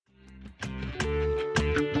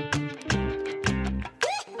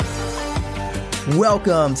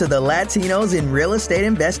Welcome to the Latinos in Real Estate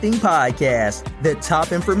Investing Podcast, the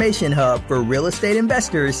top information hub for real estate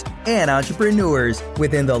investors and entrepreneurs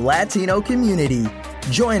within the Latino community.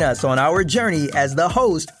 Join us on our journey as the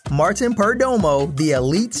host, Martin Perdomo, the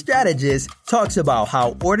elite strategist, talks about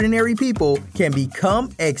how ordinary people can become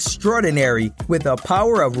extraordinary with the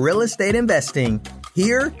power of real estate investing.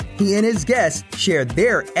 Here, he and his guests share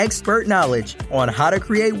their expert knowledge on how to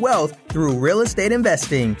create wealth through real estate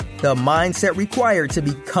investing, the mindset required to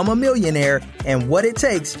become a millionaire, and what it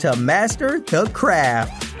takes to master the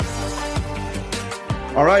craft.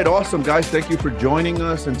 All right, awesome, guys. Thank you for joining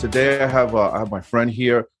us. And today I have my friend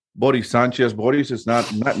here, Boris Sanchez. Boris is not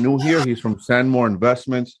new here. He's from Sanmore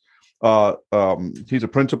Investments. He's a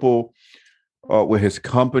principal with his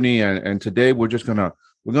company. And today we're going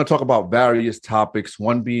to talk about various topics,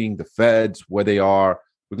 one being the feds, where they are.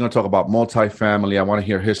 We're going to talk about multifamily. I want to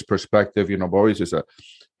hear his perspective. You know, Boris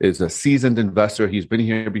is a seasoned investor. He's been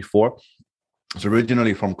here before. He's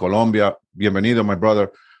originally from Colombia. Bienvenido, my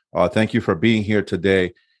brother. Thank you for being here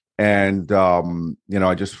today. And,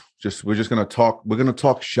 we're just going to talk. We're going to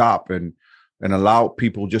talk shop and allow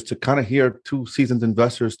people just to kind of hear two seasoned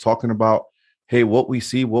investors talking about, hey, what we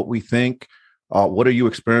see, what we think. What are you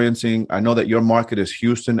experiencing? I know that your market is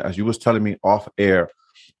Houston, as you was telling me off air,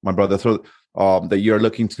 my brother, so that you're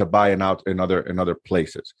looking to buy and out in other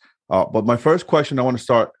places. But my first question I want to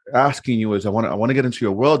start asking you is I want to get into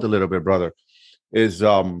your world a little bit, brother, is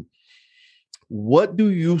what do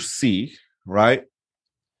you see, right,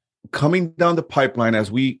 coming down the pipeline as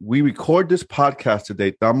we record this podcast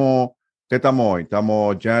today? Estamos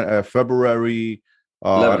February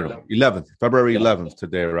 11th, February 11th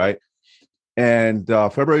today, right? And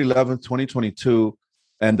February 11th, 2022,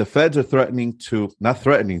 and the feds are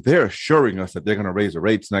they're assuring us that they're going to raise the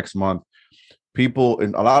rates next month. People,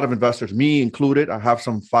 and a lot of investors, me included, I have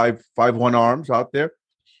some 5-1 arms out there.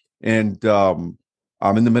 And I'm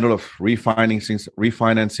in the middle of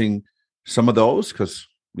refinancing some of those because,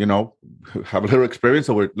 you know, have a little experience.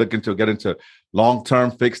 So we're looking to get into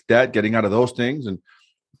long-term fixed debt, getting out of those things. And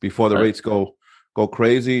before the rates go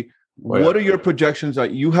crazy. What are your projections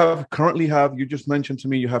that you currently have? You just mentioned to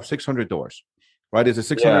me you have 600 doors, right? Is it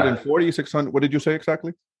 640, 600? What did you say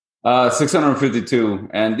exactly? 652.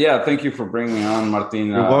 And yeah, thank you for bringing me on, Martin.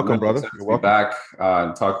 You're welcome, brother. You're welcome. Back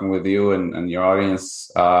and talking with you and your audience.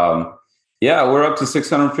 We're up to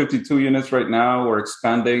 652 units right now. We're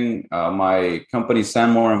expanding my company,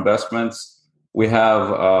 Sanmore Investments. We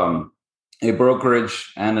have a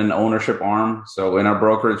brokerage and an ownership arm. So in our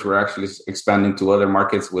brokerage, we're actually expanding to other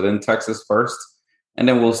markets within Texas first, and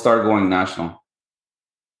then we'll start going national.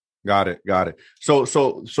 Got it.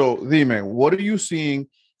 So, man, what are you seeing?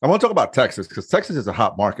 I want to talk about Texas because Texas is a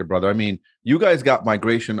hot market, brother. I mean, you guys got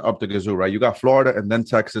migration up the gazoo, right? You got Florida and then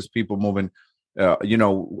Texas, people moving.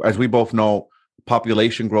 As we both know,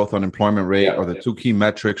 population growth, unemployment rate are the two key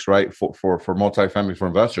metrics, right? For multifamily, for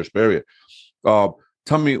investors, period.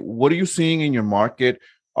 Tell me, what are you seeing in your market?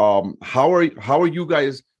 How are you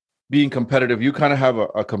guys being competitive? You kind of have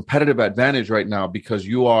a competitive advantage right now because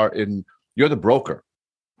you're the broker,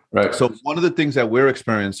 right? So one of the things that we're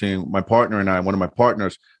experiencing, my partner and I, one of my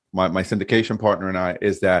partners, my syndication partner and I,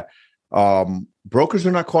 is that brokers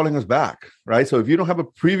are not calling us back, right? So if you don't have a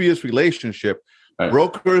previous relationship,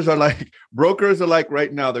 brokers are like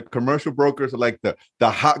right now, the commercial brokers are like the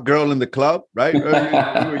hot girl in the club, right? When you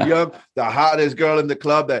were young, the hottest girl in the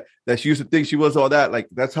club that she used to think she was all that. Like,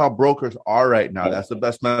 that's how brokers are right now. That's the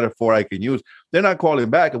best metaphor I can use. They're not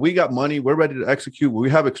calling back. If we got money, we're ready to execute.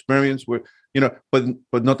 We have experience. But no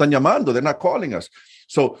están llamando. They're not calling us.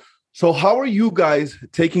 So how are you guys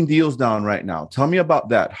taking deals down right now? Tell me about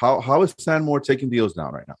that. How is Sanmore taking deals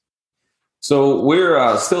down right now? So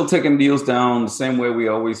we're still taking deals down the same way we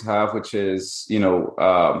always have, which is,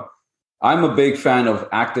 I'm a big fan of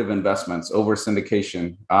active investments over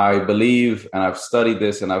syndication. I believe, and I've studied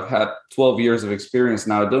this, and I've had 12 years of experience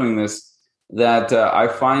now doing this, that I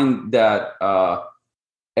find that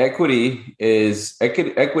equity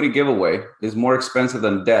giveaway is more expensive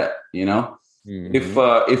than debt,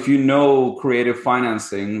 Mm-hmm. If you know creative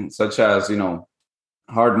financing, such as,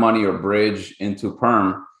 hard money or bridge into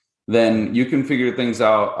perm, then you can figure things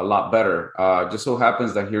out a lot better. Just so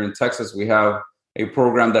happens that here in Texas, we have a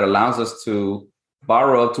program that allows us to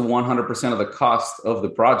borrow up to 100% of the cost of the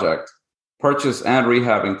project, purchase and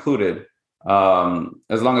rehab included,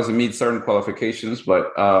 as long as it meets certain qualifications.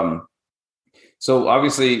 But so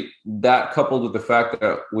obviously that, coupled with the fact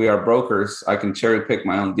that we are brokers, I can cherry pick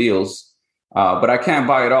my own deals, but I can't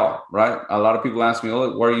buy it all, right? A lot of people ask me,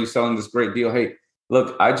 oh, why are you selling this great deal? Hey,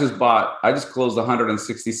 look, I just closed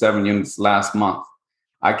 167 units last month.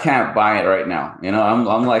 I can't buy it right now.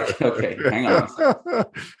 I'm like, okay, hang on.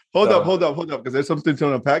 Hold up, because there's something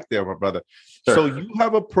to unpack there, my brother. Sure. So you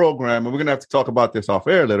have a program, and we're gonna have to talk about this off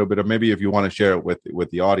air a little bit, or maybe if you want to share it with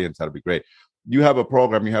the audience, that'd be great. You have a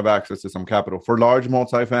program, you have access to some capital for large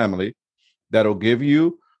multifamily that'll give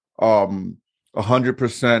you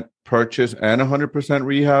 100% purchase and 100%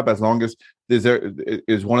 rehab, as long as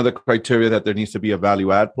is one of the criteria that there needs to be a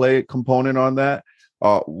value add play component on that.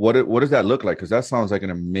 What does that look like? Because that sounds like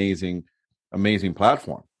an amazing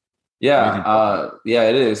platform. Yeah,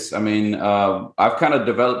 it is. I mean, I've kind of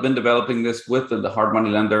been developing this with the hard money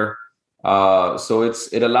lender. So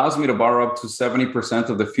it allows me to borrow up to 70%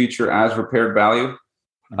 of the future as repaired value.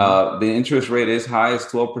 Mm-hmm. The interest rate is high, it's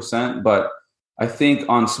 12%, but I think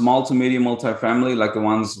on small to medium multifamily, like the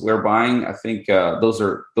ones we're buying, I think those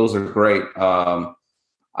are great.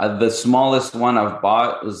 The smallest one I've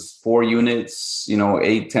bought was 4 units,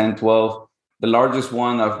 8, 10, 12. The largest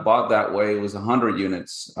one I've bought that way was 100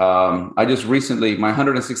 units. I just recently, my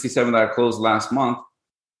 167 that I closed last month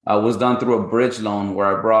was done through a bridge loan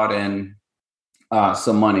where I brought in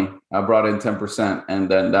some money. I brought in 10%, and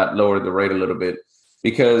then that lowered the rate a little bit.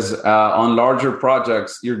 Because on larger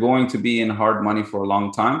projects, you're going to be in hard money for a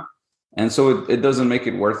long time. And so it doesn't make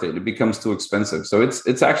it worth it. It becomes too expensive. So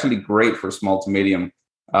it's actually great for small to medium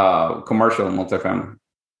commercial and multifamily.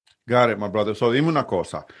 Got it, my brother. So dime una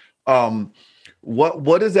cosa.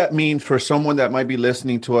 What does that mean for someone that might be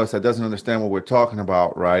listening to us that doesn't understand what we're talking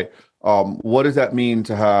about, right? What does that mean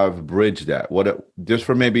to have bridge that?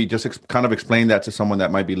 Kind of explain that to someone that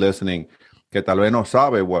might be listening que tal vez no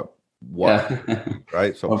sabe what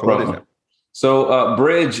right? So what is it? So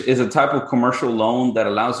bridge is a type of commercial loan that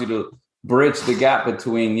allows you to bridge the gap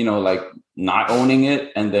between, like not owning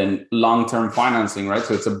it and then long-term financing, right?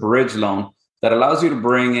 So it's a bridge loan that allows you to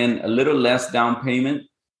bring in a little less down payment.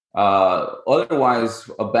 Otherwise,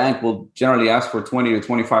 a bank will generally ask for 20 to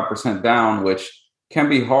 25% down, which can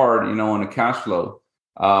be hard, on a cash flow.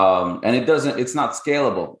 And it's not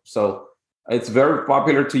scalable. So it's very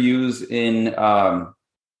popular to use in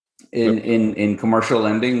commercial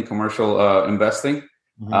lending, commercial investing,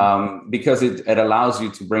 because it allows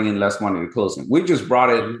you to bring in less money to closing. We just brought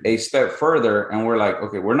it a step further, and we're like,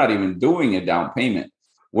 okay, we're not even doing a down payment.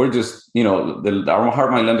 We're just, our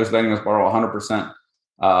hard money lenders letting us borrow 100%.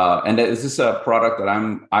 And this is a product that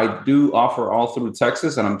I do offer all through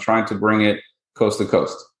Texas, and I'm trying to bring it coast to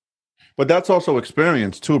coast. But that's also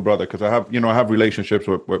experience too, brother, because I have relationships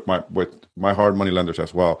with my hard money lenders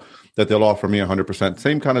as well, that they'll offer me 100%,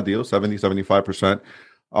 same kind of deal, 70, 75%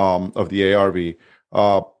 of the ARV.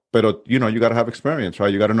 But you got to have experience,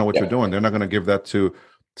 right? You got to know what you're doing. They're not going to give that to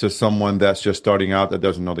someone that's just starting out, that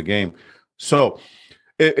doesn't know the game. So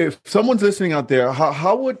if someone's listening out there,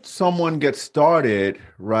 how would someone get started,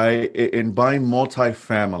 right, in buying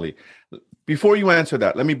multifamily? Before you answer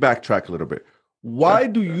that, let me backtrack a little bit. Why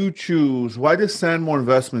does Sandmore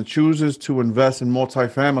Investment chooses to invest in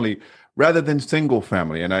multifamily rather than single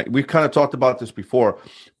family? And we've kind of talked about this before,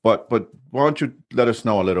 but why don't you let us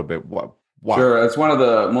know a little bit why? Sure, it's one of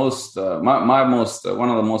the most one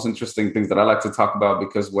of the most interesting things that I like to talk about,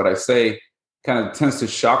 because what I say kind of tends to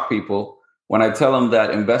shock people when I tell them that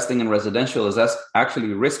investing in residential is actually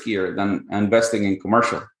riskier than investing in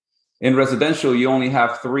commercial. In residential, you only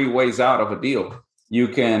have 3 ways out of a deal. You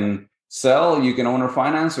can sell, you can owner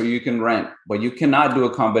finance, or you can rent, but you cannot do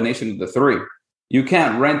a combination of the 3. You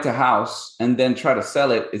can't rent a house and then try to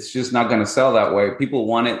sell it. It's just not going to sell that way. People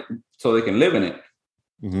want it so they can live in it.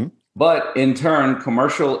 Mm-hmm. But in turn,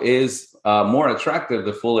 commercial is more attractive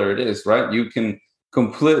the fuller it is, right? You can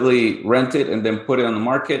completely rent it and then put it on the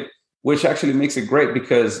market, which actually makes it great,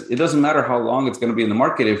 because it doesn't matter how long it's going to be in the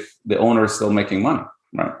market if the owner is still making money,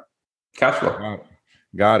 right? Cash flow.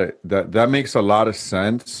 Got it. That makes a lot of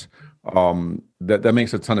sense. That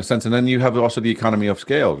makes a ton of sense. And then you have also the economy of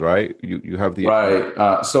scale, right? You have the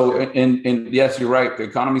right. So yes, you're right. The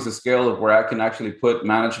economies of scale of where I can actually put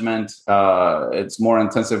management. It's more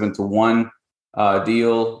intensive into one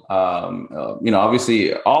deal.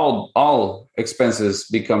 Obviously all expenses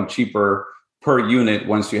become cheaper per unit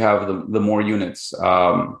once you have the more units.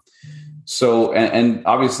 So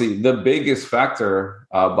obviously the biggest factor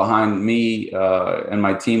behind me and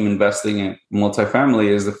my team investing in multifamily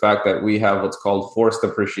is the fact that we have what's called forced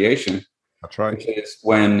appreciation. That's right. Which is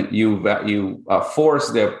when you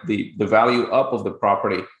force the value up of the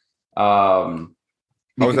property. How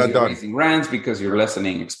is that done? Raising rents because you're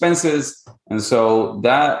lessening expenses, and so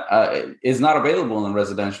that is not available in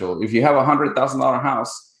residential. If you have $100,000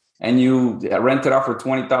 house and you rent it out for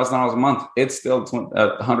 $20,000 a month, it's still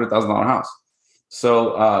a $100,000 house.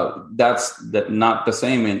 So that's not the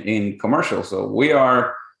same in commercial. So we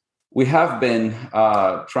are we have been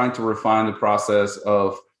trying to refine the process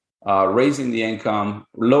of raising the income,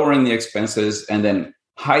 lowering the expenses, and then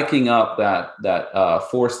hiking up that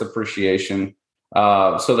forced appreciation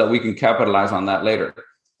so that we can capitalize on that later.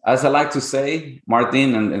 As I like to say,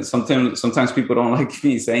 Martin, and sometimes people don't like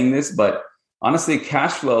me saying this, but honestly,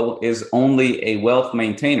 cash flow is only a wealth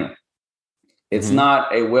maintainer. It's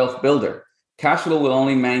not a wealth builder. Cash flow will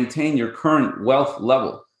only maintain your current wealth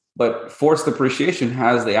level, but forced appreciation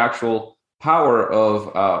has the actual power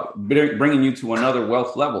of bringing you to another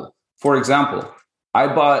wealth level. For example, I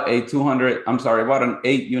bought an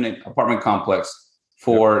 8-unit apartment complex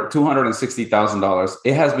for $260,000.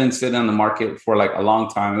 It has been sitting on the market for like a long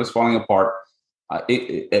time. It was falling apart. I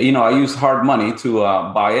used hard money to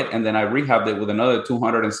buy it, and then I rehabbed it with another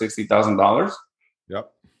 $260,000.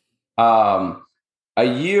 Yep. A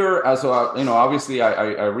year, obviously I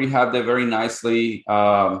rehabbed it very nicely.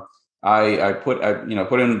 I put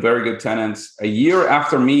in very good tenants. A year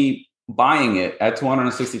after me buying it at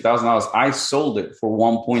 $260,000, I sold it for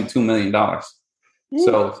 $1.2 million.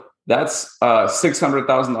 So that's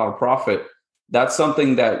 $600,000 profit. That's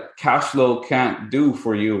something that cash flow can't do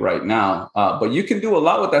for you right now. But you can do a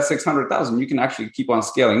lot with that $600,000. You can actually keep on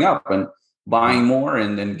scaling up and buying more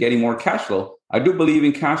and then getting more cash flow. I do believe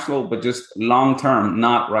in cash flow, but just long term,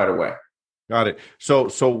 not right away. Got it. So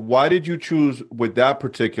why did you choose with that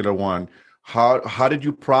particular one? How did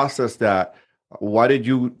you process that? Why did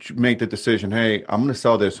you make the decision? Hey, I'm going to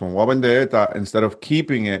sell this one instead of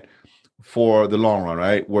keeping it for the long run,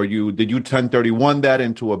 right? Did you 1031 that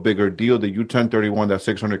into a bigger deal? Did you 1031 that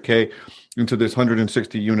 $600K into this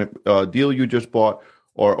 160 unit deal you just bought?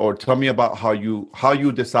 Or tell me about how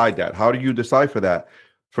you decide that. How do you decide for that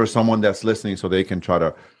for someone that's listening so they can try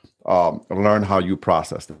to learn how you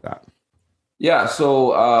process that? Yeah.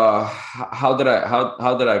 So how did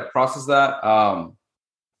I process that?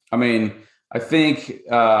 I think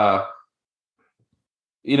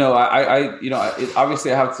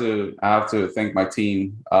obviously I have to thank my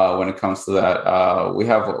team when it comes to that. We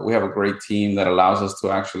have a great team that allows us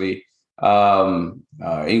to actually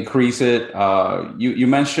increase it. You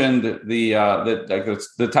mentioned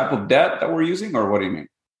the type of debt that we're using, or what do you mean?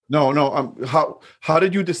 No. How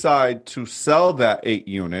did you decide to sell that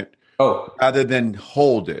 8-unit rather than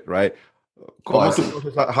hold it? Right.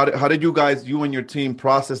 How did you and your team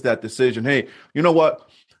process that decision? Hey, you know what?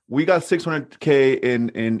 We got $600K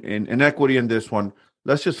in equity in this one.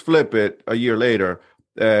 Let's just flip it a year later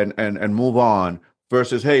and move on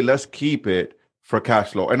versus, hey, let's keep it for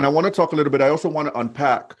cash flow. And I want to talk a little bit. I also want to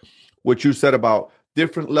unpack what you said about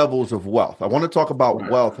different levels of wealth. I want to talk about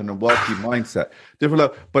wealth and a wealthy mindset.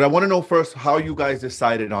 But I want to know first how you guys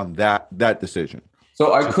decided on that decision.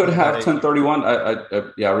 So I could have 1031. I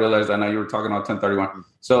realized I know you were talking about 1031.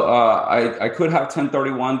 So I could have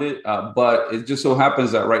 1031'd it, but it just so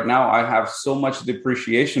happens that right now I have so much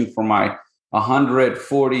depreciation for my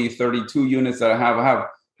 32 units that I have. I have,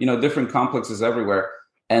 different complexes everywhere.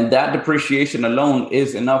 And that depreciation alone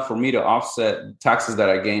is enough for me to offset taxes that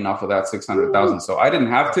I gain off of that 600,000. So I didn't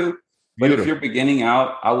have to, but if you're beginning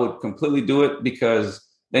out, I would completely do it, because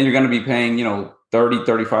then you're going to be paying,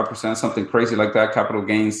 30-35%, something crazy like that, capital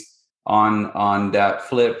gains on that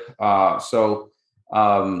flip.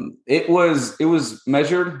 It was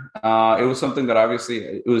measured. It was something that obviously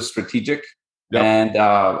it was strategic, and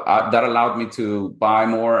that allowed me to buy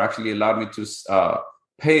more. Actually, allowed me to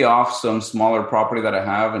pay off some smaller property that I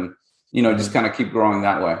have, and just kind of keep growing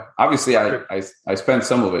that way. Obviously, I spent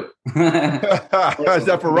some of it. It's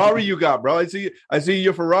that Ferrari you got, bro. I see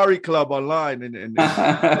your Ferrari club online and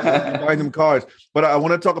buying them cars. But I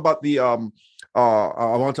want to talk about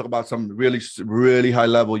some really, really high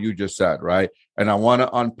level you just said, right? And I want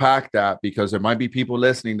to unpack that, because there might be people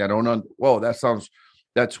listening that don't know.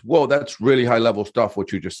 That's really high level stuff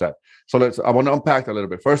what you just said. So I want to unpack that a little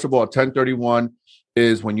bit. First of all, 1031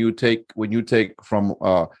 is when you take from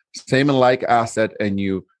same and like asset and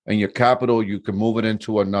your capital, you can move it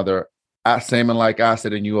into another same and like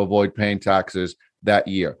asset, and you avoid paying taxes that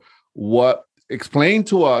year. Explain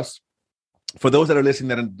to us, for those that are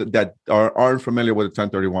listening that aren't familiar with the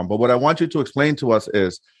 1031, but what I want you to explain to us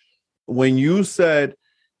is when you said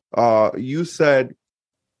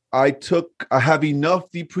I have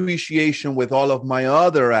enough depreciation with all of my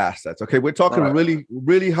other assets. Okay, we're talking really,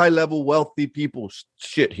 really high level wealthy people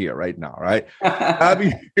shit here right now, right?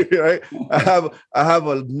 Right? I have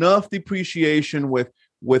enough depreciation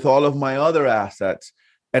with all of my other assets,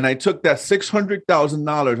 and I took that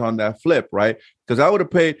 $600,000 on that flip, right? Because I would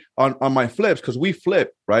have paid on my flips, because we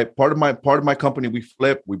flip, right? Part of my company, we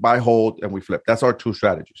flip, we buy, hold, and we flip. That's our two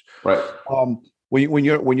strategies, right? when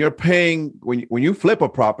you flip a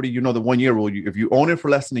property, you know the 1 year rule. If you own it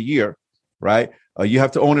for less than a year, right, you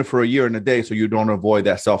have to own it for a year and a day, so you don't avoid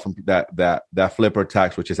that flipper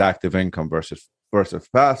tax, which is active income versus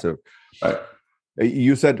passive. Right.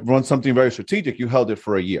 You said run something very strategic. You held it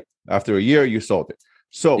for a year. After a year, you sold it.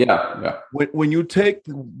 So when you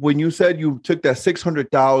said you took that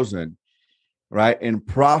 600,000, right, in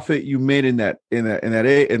profit you made in that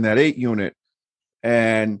 8 unit,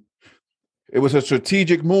 and it was a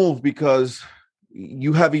strategic move because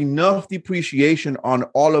you have enough depreciation on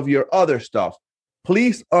all of your other stuff.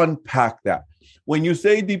 Please unpack that. When you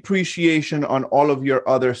say depreciation on all of your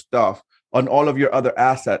other stuff, on all of your other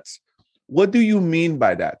assets, what do you mean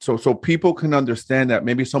by that? So people can understand that.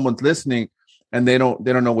 Maybe someone's listening and they don't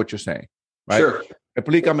know what you're saying, right? Sure.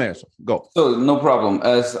 Explícame eso. Go. So no problem.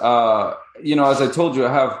 As as I told you,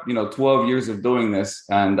 I have 12 years of doing this,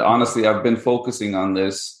 and honestly, I've been focusing on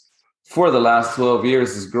this for the last 12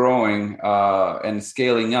 years, is growing and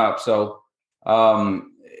scaling up. So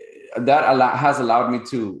that has allowed me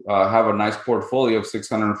to have a nice portfolio of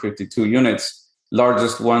 652 units.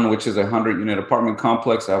 Largest one, which is a 100-unit apartment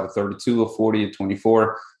complex. I have a 32, a 40, a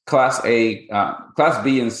 24, Class A, Class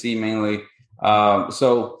B and C mainly.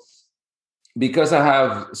 So because I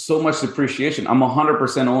have so much depreciation, I'm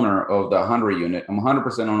 100% owner of the 100-unit. I'm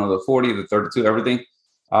 100% owner of the 40, the 32, everything.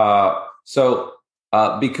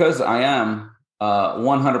 Because I am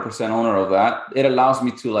 100% owner of that, it allows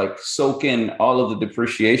me to soak in all of the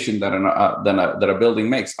depreciation that a building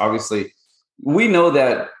makes. Obviously, we know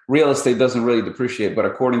that real estate doesn't really depreciate, but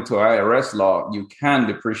according to IRS law, you can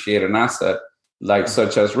depreciate an asset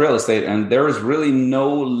such as real estate, and there is really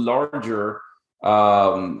no larger,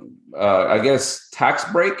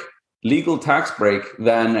 legal tax break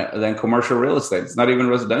than commercial real estate. It's not even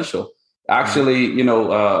residential. Actually,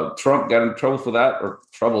 Trump got in trouble for that,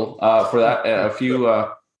 a few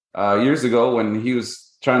years ago when he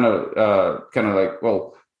was trying to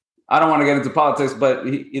I don't want to get into politics, but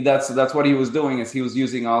that's what he was doing, is he was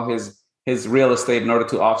using all his real estate in order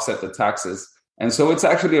to offset the taxes. And so it's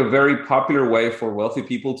actually a very popular way for wealthy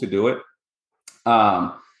people to do it.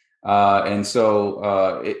 I've kind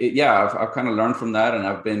of learned from that, and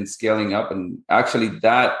I've been scaling up. And actually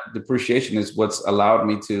that depreciation is what's allowed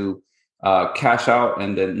me to cash out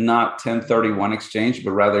and then not 1031 exchange,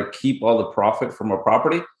 but rather keep all the profit from a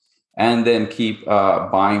property and then keep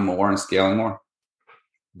buying more and scaling more.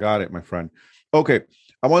 Got it, my friend. Okay.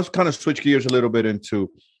 I want to kind of switch gears a little bit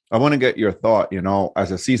I want to get your thought,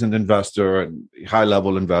 as a seasoned investor and high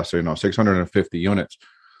level investor, 650 units.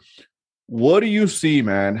 What do you see,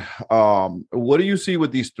 man? What do you see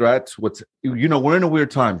with these threats? We're in a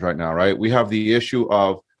weird times right now, right? We have the issue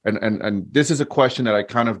of, and this is a question that I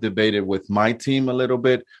kind of debated with my team a little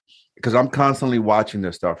bit, because I'm constantly watching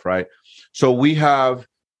this stuff, right? So we have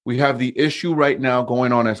the issue right now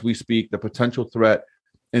going on as we speak, the potential threat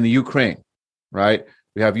in the Ukraine, right?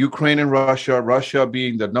 We have Ukraine and Russia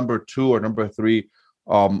being the number 2 or number 3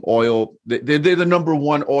 oil. They're the number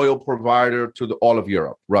 1 oil provider to all of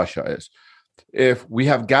Europe. Russia is. If we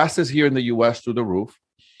have gases here in the U.S. through the roof,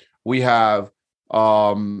 we have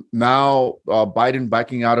now Biden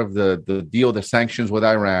backing out of the deal, the sanctions with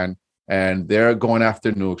Iran, and they're going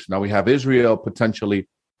after nukes. Now we have Israel potentially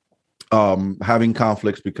having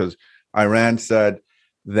conflicts because Iran said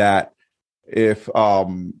that if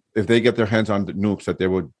they get their hands on the nukes, that they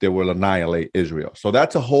will annihilate Israel. So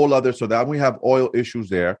that's a whole other. So that we have oil issues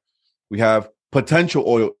there. We have potential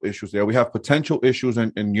oil issues there. We have potential issues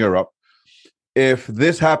in Europe. If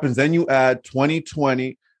this happens, then you add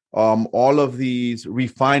 2020, all of these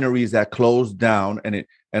refineries that closed down, and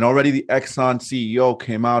already the Exxon CEO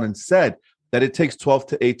came out and said that it takes 12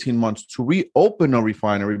 to 18 months to reopen a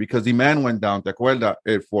refinery because demand went down.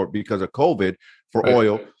 Because of COVID for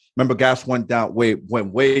oil. Remember, gas went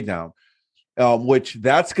way down, which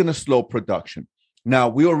that's going to slow production. Now,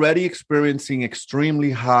 we're already experiencing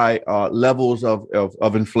extremely high levels of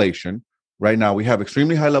inflation. Right now, we have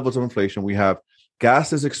extremely high levels of inflation. We have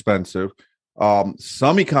gas is expensive.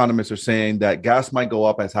 Some economists are saying that gas might go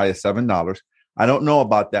up as high as $7. I don't know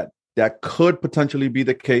about that. That could potentially be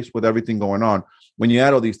the case with everything going on when you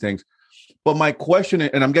add all these things. But my question,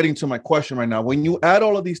 and I'm getting to my question right now, when you add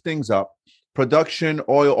all of these things up, production,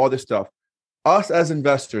 oil, all this stuff, us as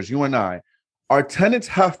investors, you and I, our tenants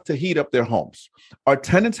have to heat up their homes. Our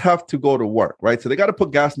tenants have to go to work, right? So they got to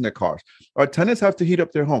put gas in their cars. Our tenants have to heat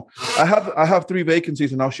up their home. I have 3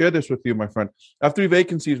 vacancies, and I'll share this with you, my friend. I have 3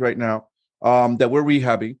 vacancies right now that we're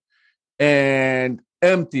rehabbing and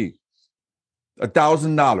empty.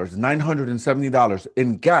 $1,000, $970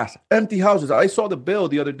 in gas, empty houses. I saw the bill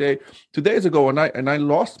the other day, 2 days ago, and I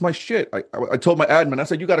lost my shit. I told my admin, I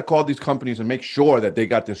said, you got to call these companies and make sure that they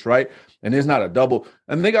got this right. And it's not a double,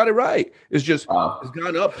 and they got it right. It's just, It's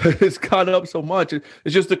gone up. It's gone up so much. It's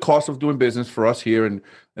just the cost of doing business for us here in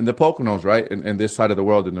the Poconos, right? In this side of the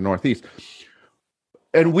world, in the Northeast.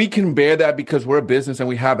 And we can bear that because we're a business and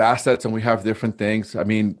we have assets and we have different things. I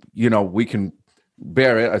mean, we can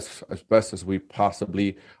bear it as best as we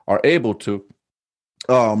possibly are able to.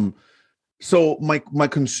 So my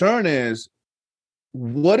concern is,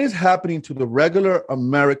 what is happening to the regular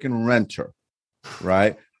American renter,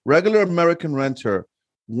 right? Regular American renter,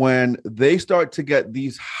 when they start to get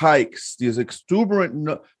these hikes, these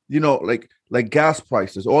exuberant, like gas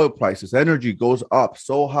prices, oil prices, energy goes up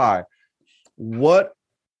so high. What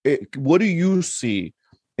do you see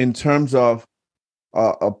in terms of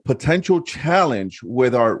a potential challenge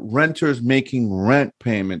with our renters making rent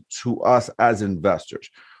payment to us as investors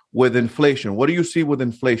with inflation? What do you see with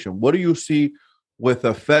inflation? What do you see with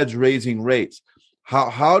the Feds raising rates?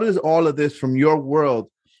 How does all of this from your world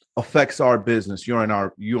affects our business, you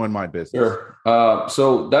and my business? Sure.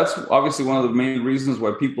 So that's obviously one of the main reasons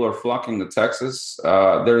why people are flocking to Texas.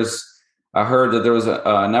 I heard that there was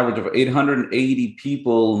an average of 880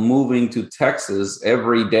 people moving to Texas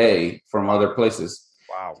every day from other places.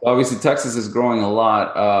 Wow. So obviously, Texas is growing a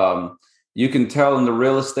lot. You can tell in the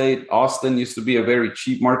real estate, Austin used to be a very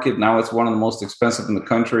cheap market. Now it's one of the most expensive in the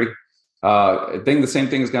country. I think the same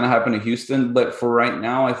thing is going to happen to Houston. But for right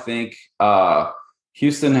now, I think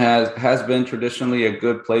Houston has been traditionally a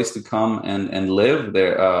good place to come and live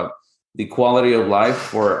there. The quality of life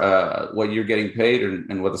for what you're getting paid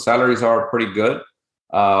and what the salaries are pretty good.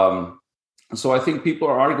 So I think people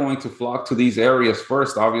are going to flock to these areas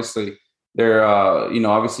first. Obviously,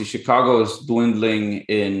 obviously Chicago is dwindling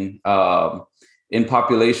in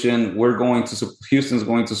population. Houston's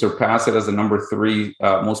going to surpass it as the number 3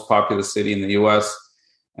 most populous city in the U.S.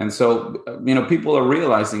 And so, people are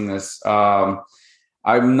realizing this.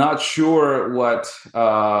 I'm not sure what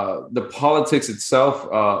the politics itself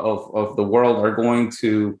of the world are going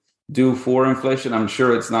to do for inflation. I'm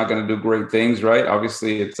sure it's not going to do great things, right?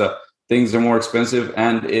 Obviously, things are more expensive.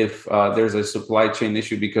 And if there's a supply chain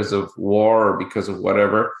issue because of war or because of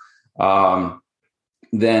whatever,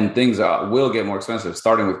 then things will get more expensive,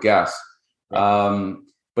 starting with gas.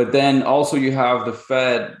 But then also you have the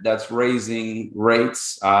Fed that's raising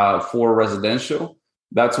rates for residential.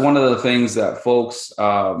 That's one of the things that folks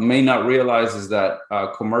may not realize is that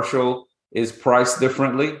commercial is priced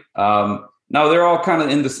differently. Now, they're all kind of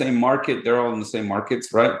in the same market. They're all in the same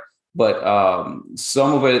markets, right? But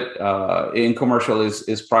some of it in commercial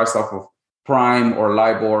is priced off of prime or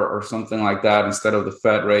LIBOR or something like that instead of the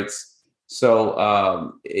Fed rates.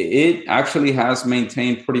 So it actually has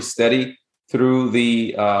maintained pretty steady through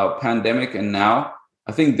the pandemic. And now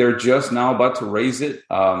I think they're just now about to raise it.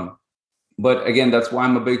 But again, that's why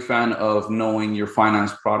I'm a big fan of knowing your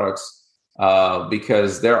finance products,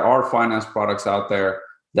 because there are finance products out there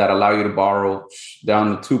that allow you to borrow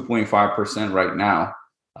down to 2.5% right now.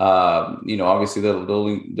 Obviously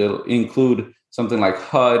they'll include something like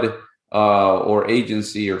HUD or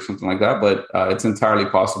agency or something like that, but it's entirely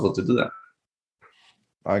possible to do that.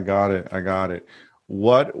 I got it.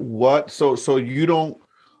 So you don't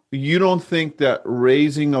think that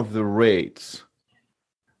raising of the rates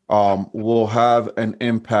will have an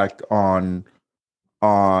impact on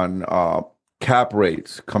cap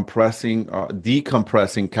rates,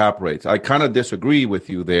 decompressing cap rates? I kind of disagree with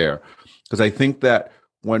you there, because I think that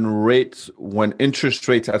when interest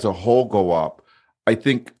rates as a whole go up, I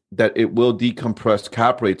think that it will decompress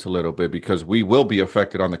cap rates a little bit, because we will be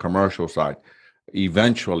affected on the commercial side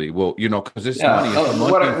eventually. Well, because this money.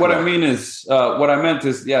 What I meant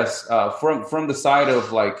is yes, from the side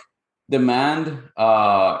of like demand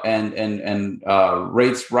and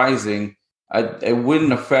rates rising, it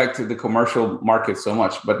wouldn't affect the commercial market so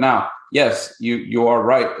much. But now, yes, you are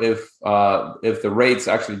right. If the rates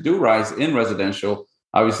actually do rise in residential,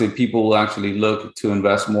 obviously people will actually look to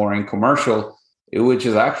invest more in commercial, which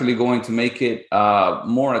is actually going to make it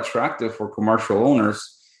more attractive for commercial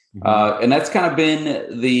owners. Mm-hmm. And that's kind of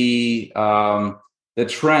been the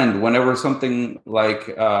trend whenever something like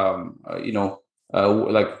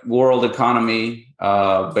like world economy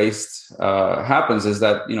based happens, is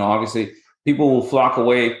that obviously people will flock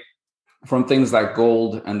away from things like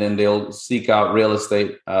gold, and then they'll seek out real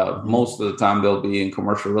estate. Most of the time they'll be in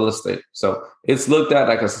commercial real estate. So it's looked at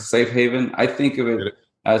like as a safe haven. I think of it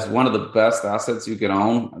as one of the best assets you can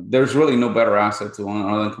own. There's really no better asset to own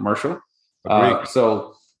other than commercial.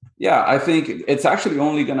 So Yeah, I think it's actually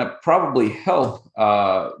only going to probably help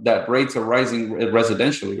that rates are rising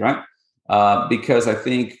residentially, right? Because I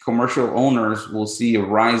think commercial owners will see a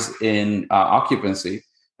rise in occupancy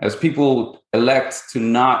as people elect to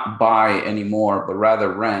not buy anymore, but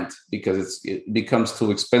rather rent because it becomes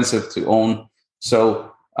too expensive to own.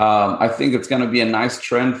 So I think it's going to be a nice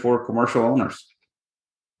trend for commercial owners.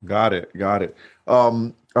 Got it.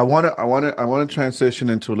 I want to transition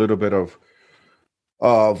into a little bit of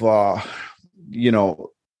how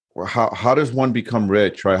does one become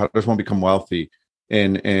rich, right? How does one become wealthy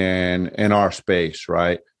in our space,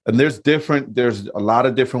 right? And there's a lot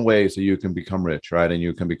of different ways that you can become rich, right? And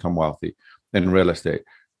you can become wealthy in real estate,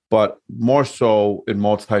 but more so in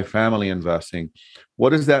multifamily investing. What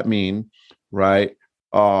does that mean, right?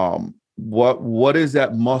 What is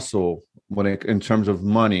that muscle in terms of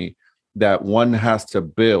money that one has to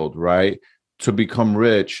build, right, to become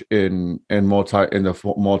rich in the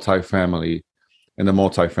multifamily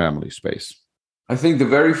space? I think the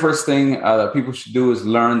very first thing that people should do is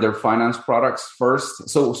learn their finance products first.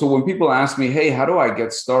 So when people ask me, hey, how do I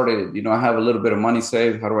get started? I have a little bit of money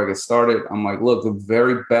saved. How do I get started? I'm like, look, the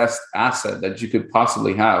very best asset that you could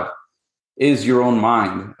possibly have is your own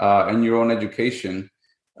mind and your own education.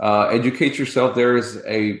 Educate yourself. There is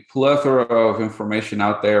a plethora of information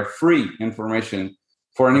out there, free information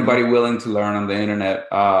for anybody willing to learn on the internet.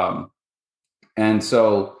 And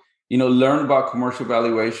so, learn about commercial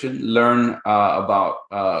valuation, learn about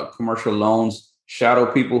commercial loans, shadow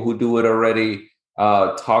people who do it already,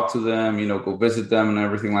 talk to them, go visit them and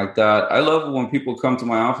everything like that. I love when people come to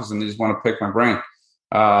my office and they just want to pick my brain.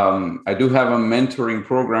 I do have a mentoring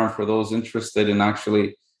program for those interested in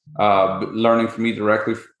actually learning from me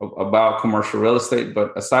directly about commercial real estate.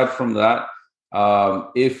 But aside from that,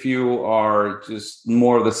 if you are just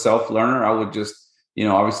more of the self-learner, I would just,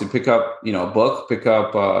 obviously pick up, a book, pick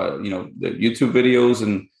up, the YouTube videos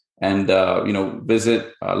and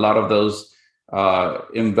visit a lot of those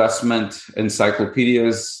investment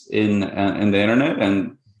encyclopedias in the internet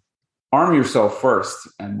and arm yourself first.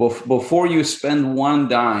 And before you spend one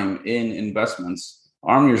dime in investments,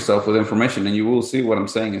 arm yourself with information, and you will see what I'm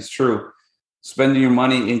saying is true. Spending your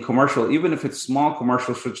money in commercial, even if it's small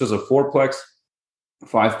commercial, such as a 4-plex,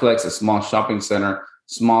 5-plex, a small shopping center,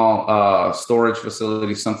 small storage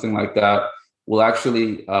facility, something like that, will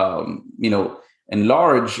actually,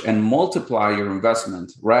 enlarge and multiply your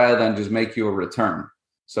investment rather than just make you a return.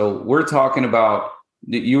 So we're talking about,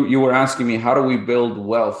 you were asking me, how do we build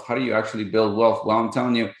wealth? How do you actually build wealth? Well, I'm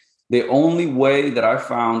telling you, the only way that I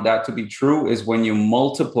found that to be true is when you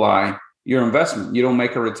multiply your investment. You don't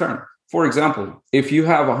make a return. For example, if you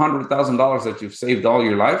have $100,000 that you've saved all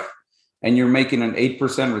your life and you're making an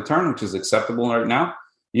 8% return, which is acceptable right now,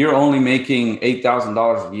 you're only making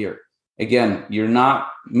 $8,000 a year. Again, you're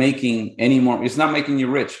not making any more. It's not making you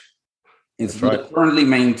rich. It's currently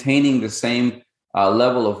maintaining the same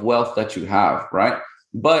level of wealth that you have, right?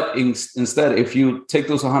 But instead, if you take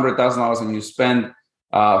those $100,000 and you spend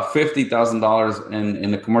 $50,000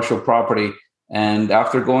 in a commercial property, and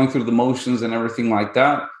after going through the motions and everything like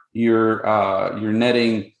that, you're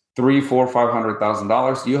netting $300,000, $400,000,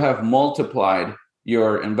 $500,000. You have multiplied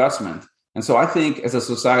your investment. And so I think as a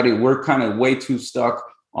society, we're kind of way too stuck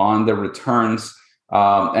on the returns,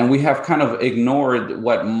 and we have kind of ignored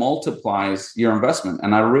what multiplies your investment.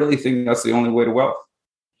 And I really think that's the only way to wealth.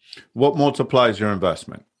 What multiplies your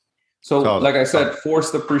investment? So, like I said,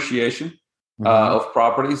 forced appreciation of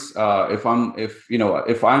properties. If I'm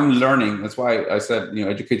learning, that's why I said,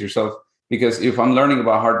 educate yourself, because if I'm learning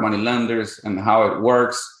about hard money lenders and how it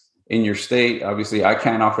works in your state, obviously I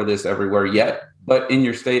can't offer this everywhere yet, but in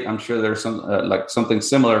your state, I'm sure there's some something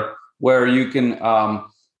similar where you can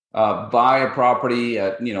buy a property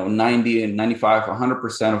at 90 and 95,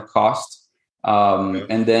 100% of cost,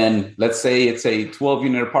 and then let's say it's a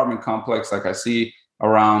 12-unit apartment complex, like I see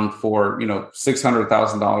around for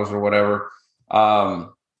 $600,000 or whatever.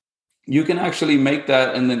 You can actually make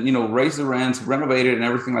that and then raise the rents, renovate it, and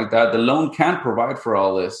everything like that. The loan can't provide for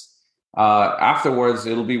all this. Afterwards,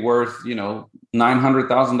 it'll be worth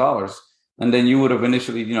 $900,000, and then you would have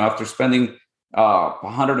initially after spending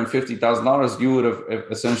 $150,000, you would have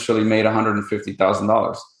essentially made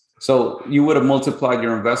 $150,000. So you would have multiplied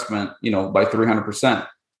your investment, by 300%,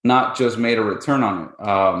 not just made a return on it.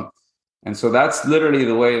 And so that's literally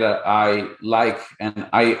the way that I like, and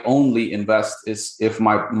I only invest is if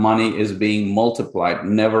my money is being multiplied,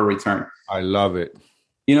 never return. I love it.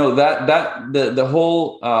 The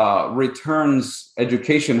whole returns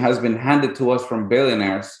education has been handed to us from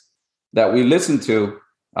billionaires that we listen to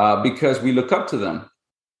because we look up to them.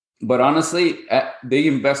 But honestly, they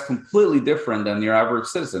invest completely different than your average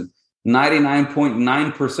citizen.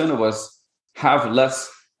 99.9% of us have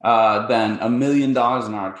less than $1 million in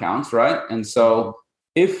our accounts, right? And so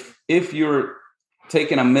if you're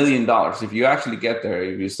taking $1 million, if you actually get there,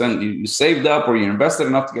 if you saved up or you invested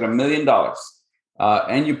enough to get $1 million,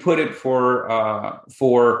 and you put it for an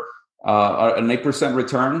 8%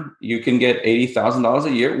 return, you can get $80,000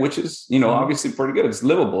 a year, which is, obviously pretty good. It's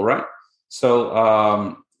livable, right? So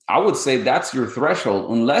I would say that's your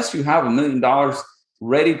threshold. Unless you have $1 million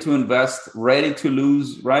ready to invest, ready to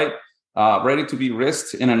lose, right? Ready to be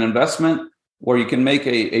risked in an investment where you can make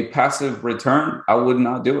a passive return, I would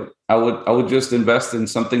not do it. I would just invest in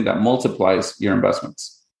something that multiplies your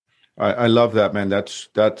investments. I love that, man.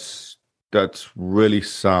 That's really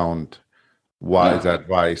sound, wise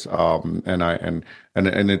advice. And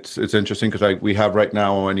it's interesting because we have right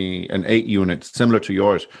now an 8 unit similar to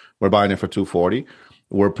yours. We're buying it for $240.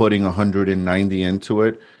 We're putting 190 into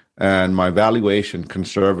it, and my valuation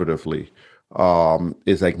conservatively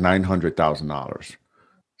is like $900,000.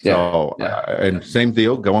 So, and same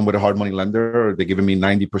deal, going with a hard money lender. They're giving me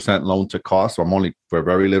 90% loan to cost. So I'm only for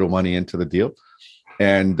very little money into the deal.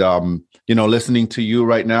 And, listening to you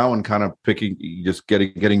right now and kind of just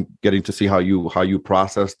getting to see how you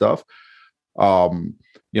process stuff.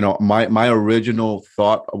 My original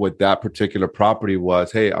thought with that particular property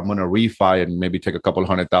was, hey, I'm going to refi and maybe take a couple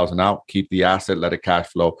 $100,000 out, keep the asset, let it cash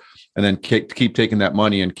flow, and then keep taking that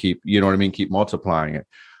money and keep multiplying it.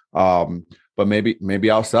 But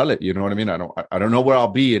maybe I'll sell it. You know what I mean? I don't know where I'll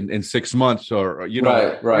be in 6 months or,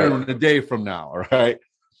 a day from now. Right.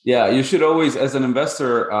 Yeah. You should always, as an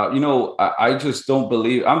investor, I just don't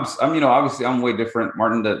believe obviously I'm way different,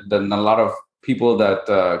 Martin, than a lot of people that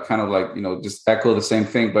kind of just echo the same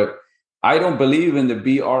thing. But I don't believe in the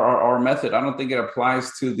BRRR method. I don't think it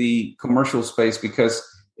applies to the commercial space, because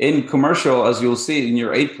in commercial, as you'll see in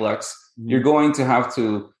your 8-plex, you're going to have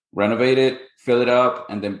to renovate it, fill it up,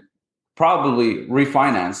 and then probably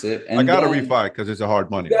refinance it. And I got to refi because it's a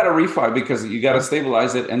hard money. You got to refi because you got to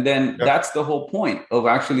stabilize it. And then that's the whole point of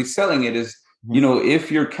actually selling it is,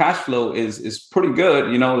 if your cash flow is pretty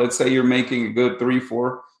good, let's say you're making a good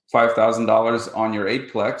 $3,000, $4,000, $5,000 on your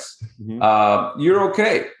 8-plex, you're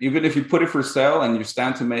okay. Even if you put it for sale and you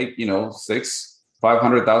stand to make,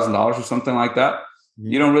 $500,000 or something like that,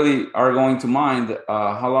 you don't really are going to mind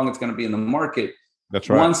how long it's going to be in the market. That's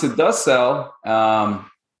right. Once it does sell,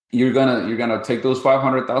 you're gonna take those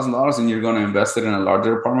 $500,000 and you're gonna invest it in a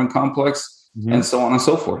larger apartment complex, and so on and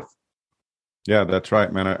so forth. Yeah, that's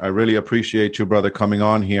right, man. I really appreciate you, brother, coming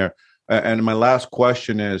on here. And my last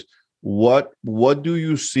question is, what do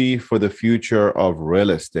you see for the future of real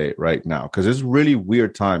estate right now? Because it's really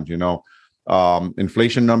weird times.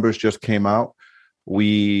 Inflation numbers just came out.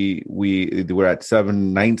 We're at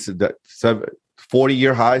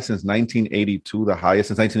 40-year high since 1982, the highest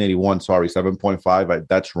since 1981. Sorry, 7.5.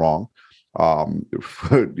 That's wrong.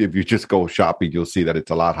 If you just go shopping, you'll see that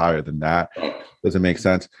it's a lot higher than that. Doesn't make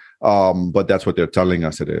sense. But that's what they're telling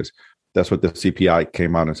us it is. That's what the CPI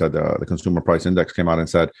came out and said. The Consumer Price Index came out and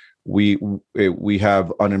said we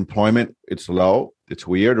have unemployment. It's low. It's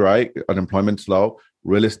weird, right? Unemployment's low.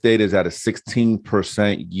 Real estate is at a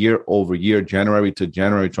 16% year over year, January to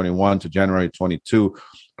January 21 to January 22.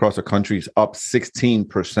 Across the country is up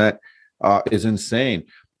 16%, is insane.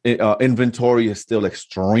 Inventory is still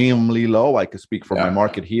extremely low. I could speak for my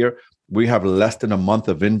market here. We have less than a month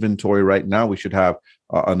of inventory right now. We should have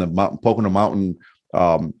on the Pocono Mountain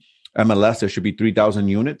MLS, there should be 3,000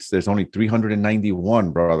 units. There's only 391,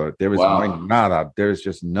 brother. There is nada. There's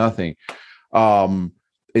just nothing.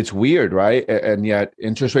 It's weird, right? And yet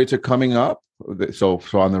interest rates are coming up. So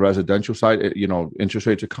on the residential side, interest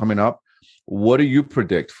rates are coming up. What do you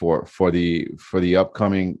predict for the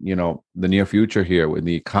upcoming, the near future here with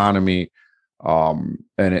the economy,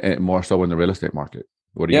 and more so in the real estate market?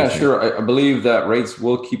 What do you think? Sure. I believe that rates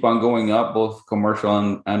will keep on going up, both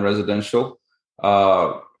commercial and residential.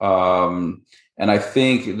 And I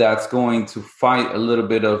think that's going to fight a little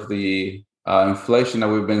bit of the inflation that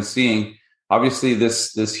we've been seeing. Obviously,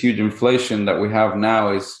 this huge inflation that we have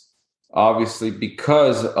now is obviously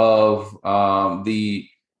because of the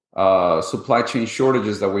supply chain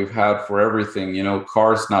shortages that we've had for everything.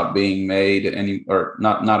 Cars not being made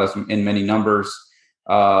not as in many numbers.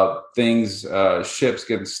 Ships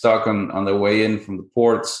getting stuck on their way in from the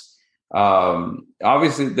ports.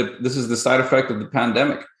 Obviously, this is the side effect of the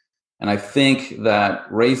pandemic, and I think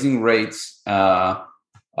that raising rates,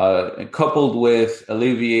 coupled with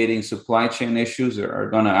alleviating supply chain issues, are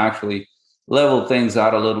going to actually level things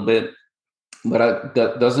out a little bit. But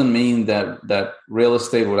that doesn't mean that real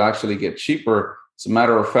estate would actually get cheaper As a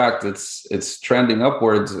matter of fact, it's trending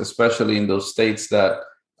upwards, especially in those states that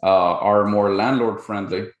are more landlord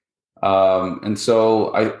friendly. And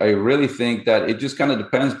so I really think that it just kind of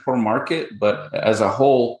depends per market, but as a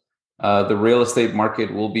whole, the real estate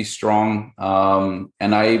market will be strong.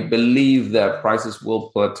 And I believe that prices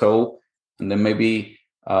will plateau, and then maybe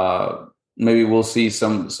we'll see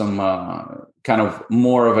some kind of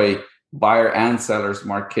more of a buyer and sellers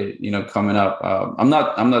market, coming up. I'm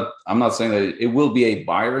not saying that it will be a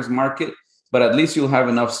buyer's market, but at least you'll have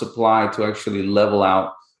enough supply to actually level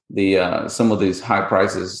out the some of these high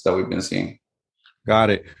prices that we've been seeing. Got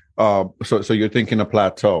it. So you're thinking a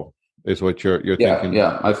plateau is what you're thinking?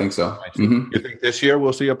 Yeah, I think so. Mm-hmm. You think this year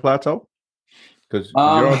we'll see a plateau? Because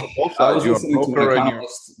you're on both sides. I was listening to an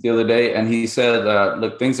economist the other day, and he said,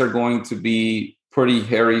 look, things are going to be pretty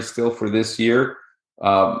hairy still for this year.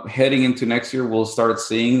 Heading into next year, we'll start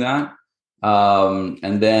seeing that.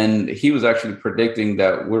 And then he was actually predicting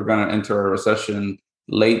that we're going to enter a recession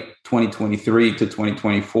late 2023 to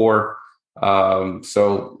 2024.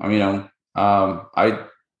 So, I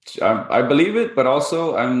believe it, but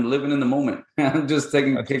also I'm living in the moment. I'm just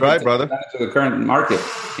taking advantage of the current market,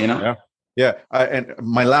 Yeah. And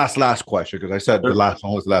my last question, because I said the last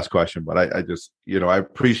one was the last question, but I just, I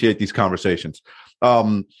appreciate these conversations.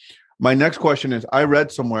 My next question is, I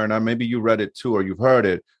read somewhere, and maybe you read it too, or you've heard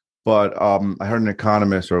it, but I heard an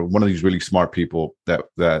economist or one of these really smart people that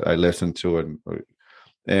I listened to,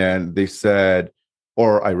 and they said,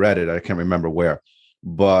 or I read it, I can't remember where,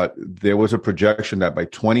 but there was a projection that by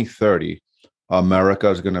 2030, America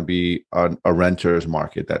is going to be a renter's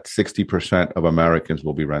market, that 60% of Americans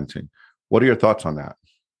will be renting. What are your thoughts on that?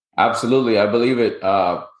 Absolutely. I believe it.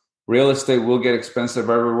 Real estate will get expensive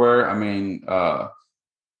everywhere.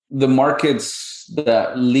 The markets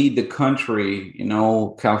that lead the country,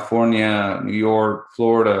 California, New York,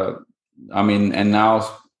 Florida, and now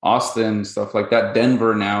Austin, stuff like that,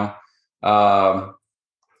 Denver now, are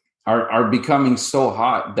becoming so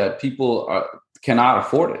hot that people cannot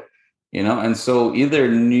afford it, and so either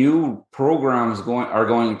new programs are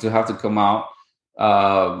going to have to come out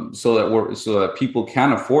so that people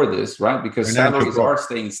can afford this, right? Because salaries are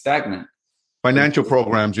staying stagnant. Financial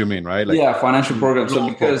programs, you mean, right? Financial programs. So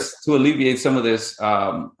because to alleviate some of this,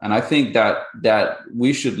 and I think that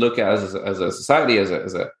we should look at as a society, as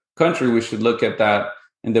a country, we should look at that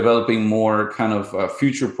in developing more kind of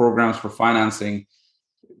future programs for financing,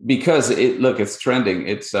 because it's trending.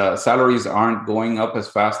 It's salaries aren't going up as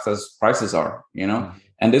fast as prices are, mm-hmm.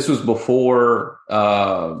 And this was before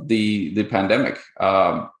the pandemic,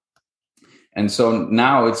 and so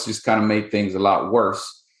now it's just kind of made things a lot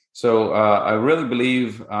worse. So I really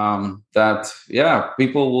believe that,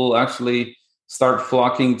 people will actually start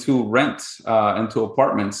flocking to rent and to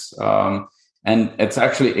apartments. And it's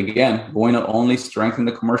actually, again, going to only strengthen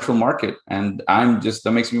the commercial market. And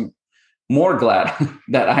that makes me more glad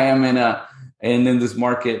that I am in this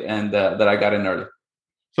market and that I got in early.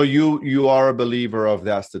 So you are a believer of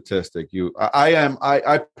that statistic.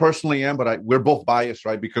 I personally am, but we're both biased,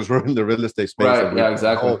 right? Because we're in the real estate space. Right. Yeah,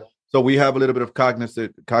 exactly. So we have a little bit of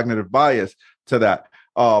cognitive bias to that.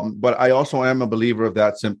 But I also am a believer of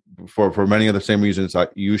that for many of the same reasons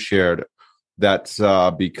that you shared. That's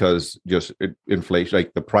because just inflation,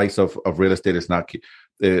 like the price of real estate is not,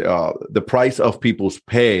 the price of people's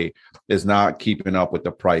pay is not keeping up with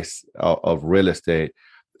the price of real estate.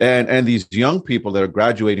 And these young people that are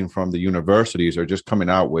graduating from the universities are just coming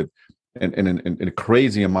out with in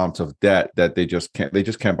crazy amounts of debt that they just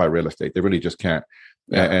can't buy real estate. They really just can't.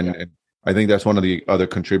 And I think that's one of the other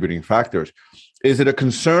contributing factors. Is it a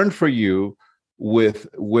concern for you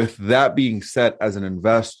with that being said as an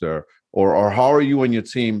investor, or how are you and your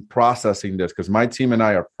team processing this? Because my team and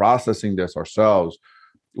I are processing this ourselves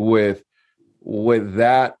with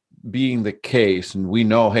that being the case. And we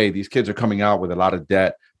know, hey, these kids are coming out with a lot of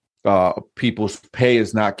debt. People's pay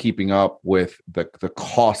is not keeping up with the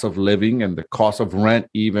cost of living and the cost of rent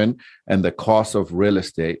even, and the cost of real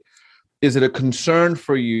estate. Is it a concern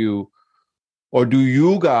for you, or do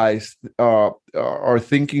you guys are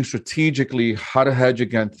thinking strategically how to hedge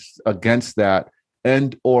against that,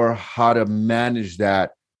 and or how to manage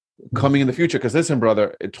that coming in the future? Because listen,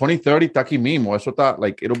 brother, 2030, taki mimo, eso ta,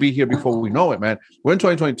 like it'll be here before we know it, man. We're in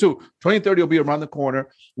 2022. 2030 will be around the corner.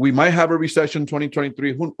 We might have a recession in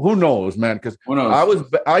 2023. Who knows, man? Because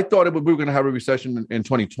I thought we were going to have a recession in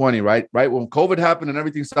 2020, right? When COVID happened and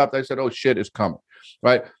everything stopped, I said, oh shit, it's coming,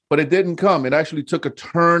 right? But it didn't come. It actually took a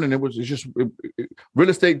turn, and real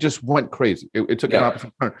estate just went crazy. It took an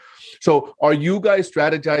opposite turn. So are you guys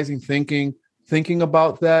strategizing, thinking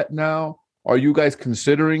about that now? Are you guys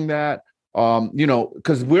considering that?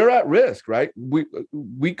 Because we're at risk, right? We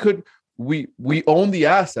own the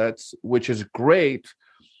assets, which is great.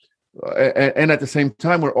 And at the same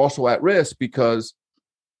time, we're also at risk because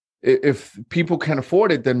if people can't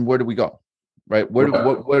afford it, then where do we go? Right? Where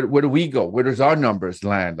do we go? Where does our numbers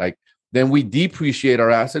land? Like, then we depreciate our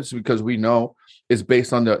assets because we know it's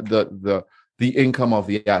based on the income of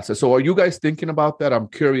the asset. So are you guys thinking about that? I'm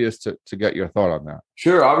curious to get your thought on that.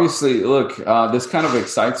 Sure. Obviously, look, this kind of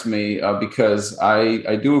excites me because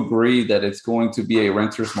I do agree that it's going to be a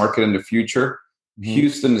renter's market in the future. Mm-hmm.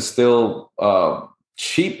 Houston is still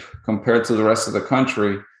cheap compared to the rest of the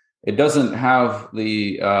country. It doesn't have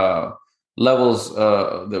the levels,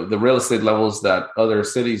 the real estate levels that other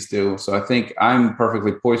cities do. So I think I'm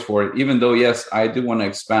perfectly poised for it, even though, yes, I do want to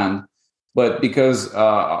expand. But because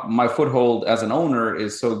my foothold as an owner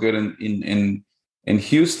is so good in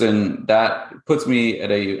Houston, that puts me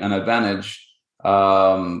at an advantage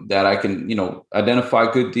that I can, identify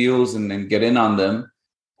good deals and then get in on them,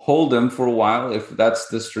 hold them for a while if that's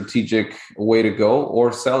the strategic way to go,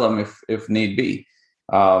 or sell them if need be.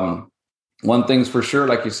 One thing's for sure,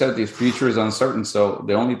 like you said, the future is uncertain. So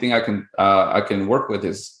the only thing I can work with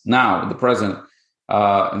is now, the present.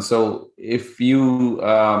 And so if you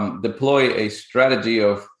deploy a strategy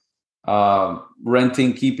of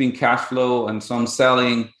renting, keeping cash flow, and some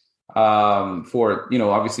selling for,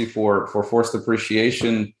 obviously for forced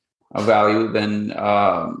appreciation of value, then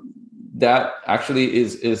that actually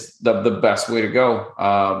is the best way to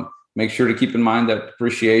go. Make sure to keep in mind that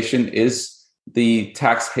depreciation is the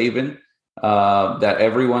tax haven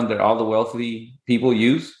that all the wealthy people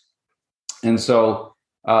use. And so,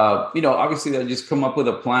 obviously they just come up with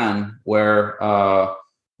a plan where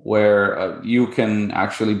you can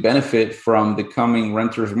actually benefit from the coming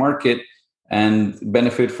renters market and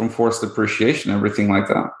benefit from forced appreciation, everything like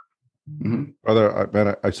that. Mm-hmm.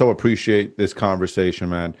 Brother, I so appreciate this conversation,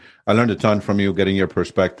 man. I learned a ton from you, getting your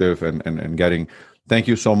perspective and getting, thank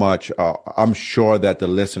you so much. I'm sure that the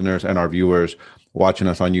listeners and our viewers watching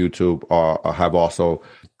us on YouTube have also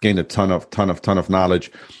gained a ton of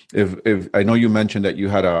knowledge. If I know you mentioned that you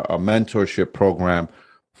had a mentorship program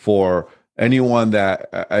for anyone that,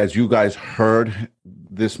 as you guys heard,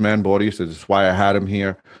 this man Boris, this is why I had him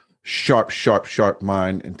here. Sharp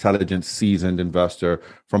mind, intelligent, seasoned investor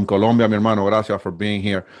from Colombia. Mi hermano, gracias for being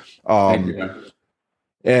here. Thank you.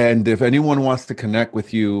 And if anyone wants to connect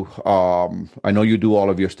with you, I know you do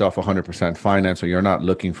all of your stuff 100% finance, so you're not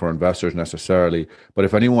looking for investors necessarily. But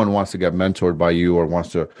if anyone wants to get mentored by you or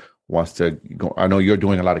wants to go, I know you're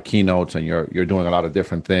doing a lot of keynotes and you're doing a lot of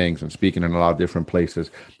different things and speaking in a lot of different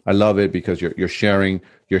places. I love it because you're sharing.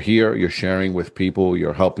 You're here. You're sharing with people.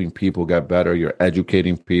 You're helping people get better. You're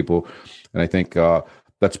educating people, and I think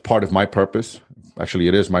that's part of my purpose. Actually,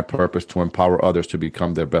 it is my purpose to empower others to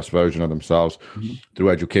become their best version of themselves through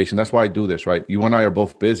education. That's why I do this, right? You and I are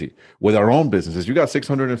both busy with our own businesses. You got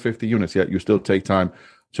 650 units, yet you still take time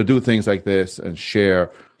to do things like this and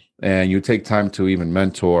share, and you take time to even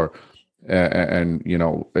mentor. And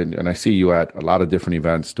I see you at a lot of different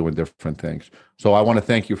events doing different things. So I want to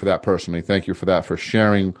thank you for that personally. Thank you for that, for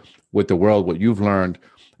sharing with the world what you've learned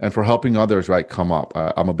and for helping others, right, come up.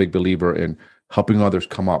 I'm a big believer in helping others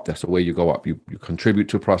come up. That's the way you go up. You contribute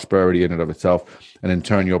to prosperity in and of itself, and in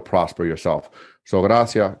turn, you'll prosper yourself. So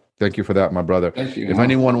gracias. Thank you for that, my brother. Thank you. If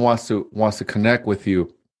anyone wants to connect with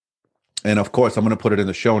you, and of course, I'm going to put it in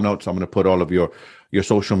the show notes. I'm going to put all of your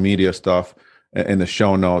social media stuff in the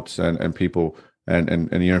show notes and people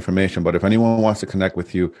and your information. But if anyone wants to connect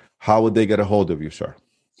with you, how would they get a hold of you, sir?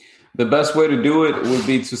 The best way to do it would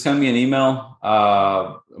be to send me an email.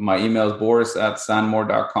 My email is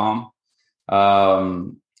boris@sanmore.com.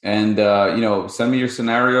 Send me your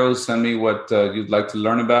scenarios, send me what you'd like to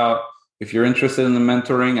learn about. If you're interested in the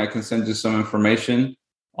mentoring, I can send you some information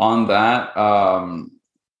on that.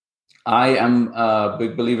 I am a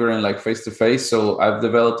big believer in face-to-face. So I've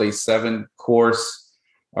developed a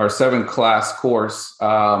 7-class course,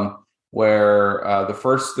 where the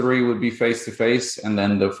first 3 would be face-to-face. And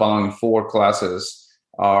then the following 4 classes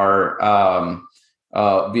are,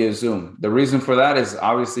 via Zoom. The reason for that is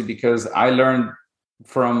obviously because I learned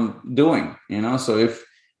from doing, so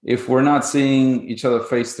if we're not seeing each other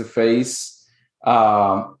face to face,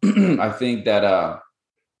 I think that,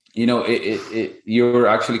 you're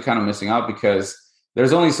actually kind of missing out because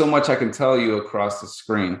there's only so much I can tell you across the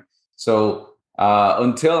screen. So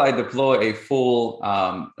until I deploy a full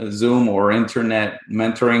Zoom or internet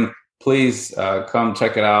mentoring, please come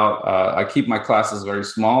check it out. I keep my classes very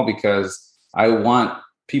small because I want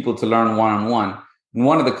people to learn one-on-one. In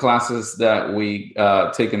one of the classes that we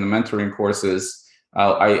take in the mentoring courses,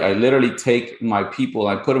 I literally take my people,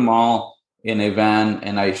 I put them all in a van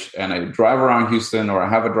and I drive around Houston, or I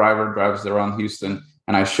have a driver drives around Houston,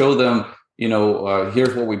 and I show them,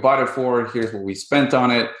 here's what we bought it for. Here's what we spent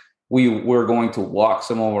on it. We're going to walk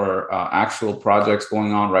some of our actual projects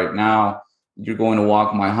going on right now. You're going to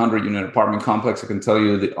walk my 100-unit apartment complex. I can tell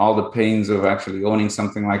you all the pains of actually owning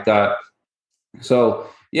something like that. So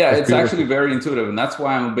yeah, it's actually very intuitive. And that's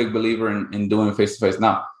why I'm a big believer in doing face-to-face.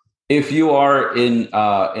 Now, if you are in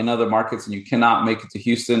other markets and you cannot make it to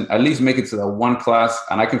Houston, at least make it to the one class,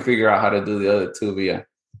 and I can figure out how to do the other two via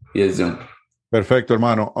Zoom. Perfecto,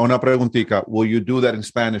 hermano. Una preguntita. Will you do that in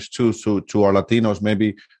Spanish too? So to our Latinos,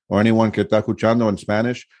 maybe, or anyone que está escuchando in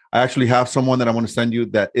Spanish. I actually have someone that I want to send you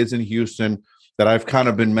that is in Houston that I've kind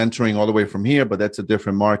of been mentoring all the way from here, but that's a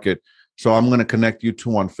different market. So I'm going to connect you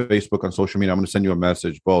two on Facebook, on social media. I'm going to send you a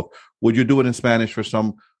message, both. Would you do it in Spanish for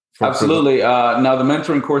some? Absolutely. Now, the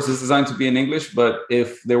mentoring course is designed to be in English, but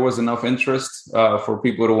if there was enough interest for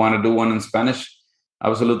people to want to do one in Spanish,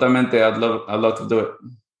 absolutamente, I'd love to do it.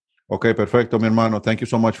 Okay, perfecto, mi hermano. Thank you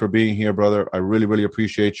so much for being here, brother. I really, really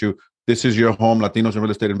appreciate you. This is your home, Latinos in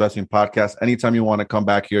Real Estate Investing podcast. Anytime you want to come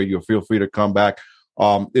back here, you'll feel free to come back.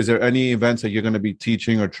 Is there any events that you're going to be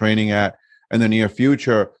teaching or training at in the near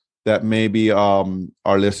future that maybe our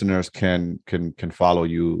listeners can follow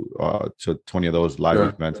you to 20 of those live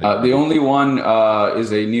events? The only one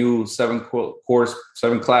is a new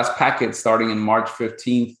 7-class packet starting in March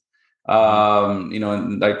 15th. We're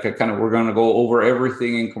going to go over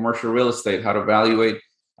everything in commercial real estate, how to evaluate,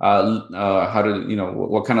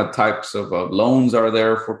 what kind of types of loans are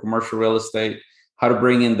there for commercial real estate, how to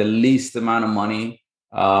bring in the least amount of money.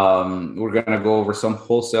 We're going to go over some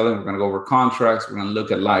wholesaling. We're going to go over contracts. We're going to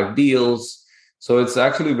look at live deals. So it's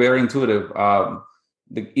actually very intuitive.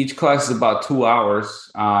 Each class is about 2 hours,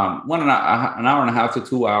 an hour and a half to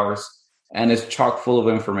 2 hours, and it's chock full of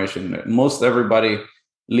information. Most everybody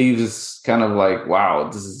leaves kind of like, wow,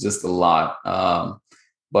 this is just a lot.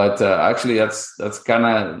 But actually, that's kind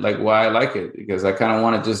of like why I like it, because I kind of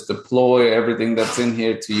want to just deploy everything that's in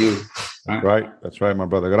here to you. Right. That's right, my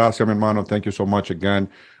brother. Gracias, mi hermano. Thank you so much again.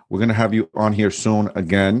 We're going to have you on here soon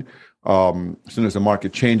again. As soon as the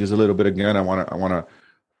market changes a little bit again, I want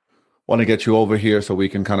to get you over here so we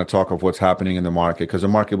can kind of talk of what's happening in the market, because the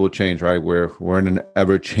market will change, right? We're in an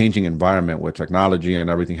ever-changing environment with technology and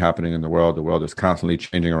everything happening in the world. The world is constantly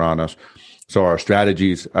changing around us. So our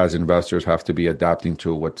strategies as investors have to be adapting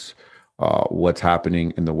to what's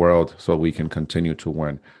happening in the world so we can continue to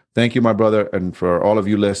win. Thank you, my brother. And for all of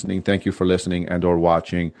you listening, thank you for listening and or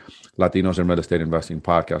watching Latinos in Real Estate Investing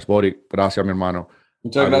podcast. Bori, gracias, mi hermano.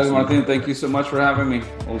 Muchas gracias, Martin. Thank you so much for having me.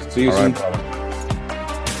 We'll see you soon.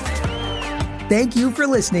 Thank you for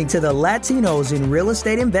listening to the Latinos in Real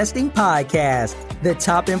Estate Investing podcast, the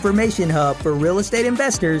top information hub for real estate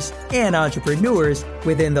investors and entrepreneurs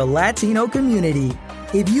within the Latino community.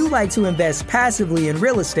 If you'd like to invest passively in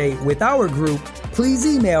real estate with our group, please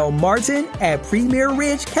email Martin at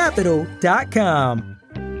PremierRidgeCapital.com.